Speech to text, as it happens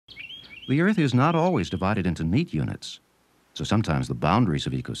The Earth is not always divided into neat units, so sometimes the boundaries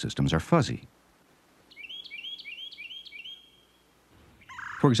of ecosystems are fuzzy.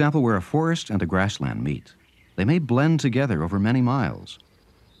 For example, where a forest and a grassland meet, they may blend together over many miles.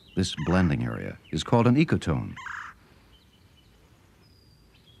 This blending area is called an ecotone.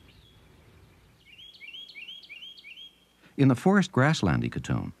 In the forest-grassland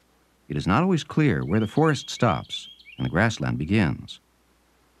ecotone, it is not always clear where the forest stops and the grassland begins.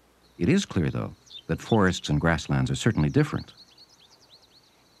 It is clear, though, that forests and grasslands are certainly different.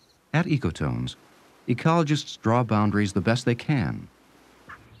 At ecotones, ecologists draw boundaries the best they can.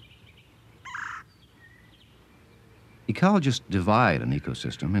 Ecologists divide an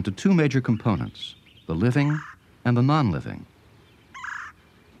ecosystem into two major components, the living and the non-living.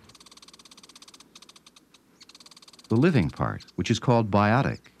 The living part, which is called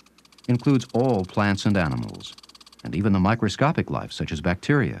biotic, includes all plants and animals, and even the microscopic life such as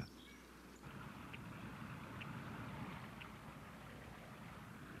bacteria.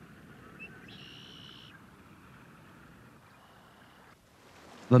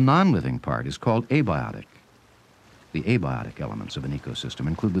 The non-living part is called abiotic. The abiotic elements of an ecosystem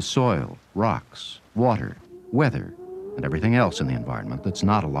include the soil, rocks, water, weather, and everything else in the environment that's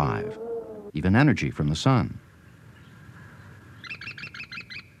not alive, even energy from the sun.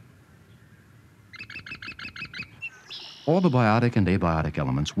 All the biotic and abiotic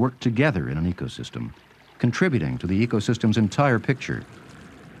elements work together in an ecosystem, contributing to the ecosystem's entire picture.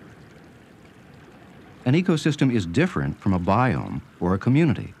 An ecosystem is different from a biome or a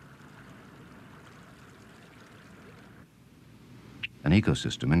community. An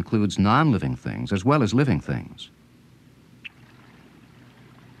ecosystem includes non-living things as well as living things.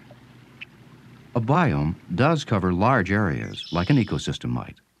 A biome does cover large areas, like an ecosystem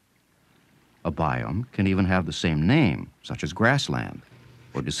might. A biome can even have the same name, such as grassland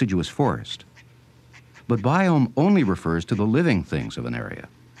or deciduous forest. But biome only refers to the living things of an area,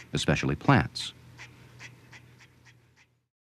 especially plants.